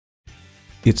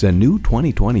It's a new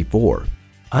 2024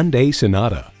 Hyundai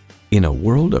Sonata. In a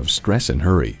world of stress and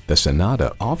hurry, the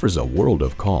Sonata offers a world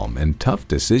of calm and tough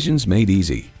decisions made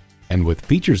easy. And with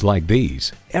features like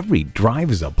these, every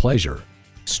drive is a pleasure.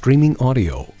 Streaming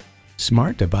audio,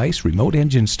 smart device remote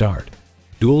engine start,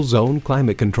 dual zone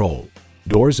climate control,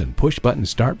 doors and push button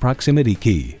start proximity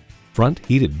key, front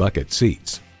heated bucket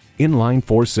seats, inline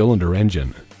 4-cylinder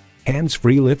engine,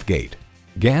 hands-free liftgate,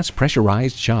 gas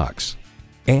pressurized shocks,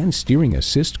 and steering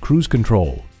assist cruise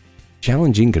control.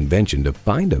 Challenging convention to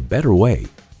find a better way.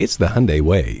 It's the Hyundai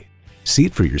way. See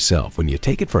it for yourself when you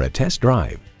take it for a test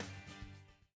drive.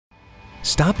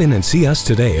 Stop in and see us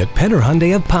today at Penner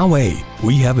Hyundai of Poway.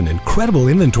 We have an incredible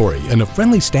inventory and a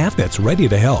friendly staff that's ready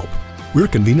to help. We're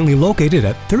conveniently located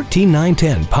at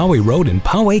 13910 Poway Road in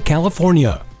Poway,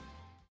 California.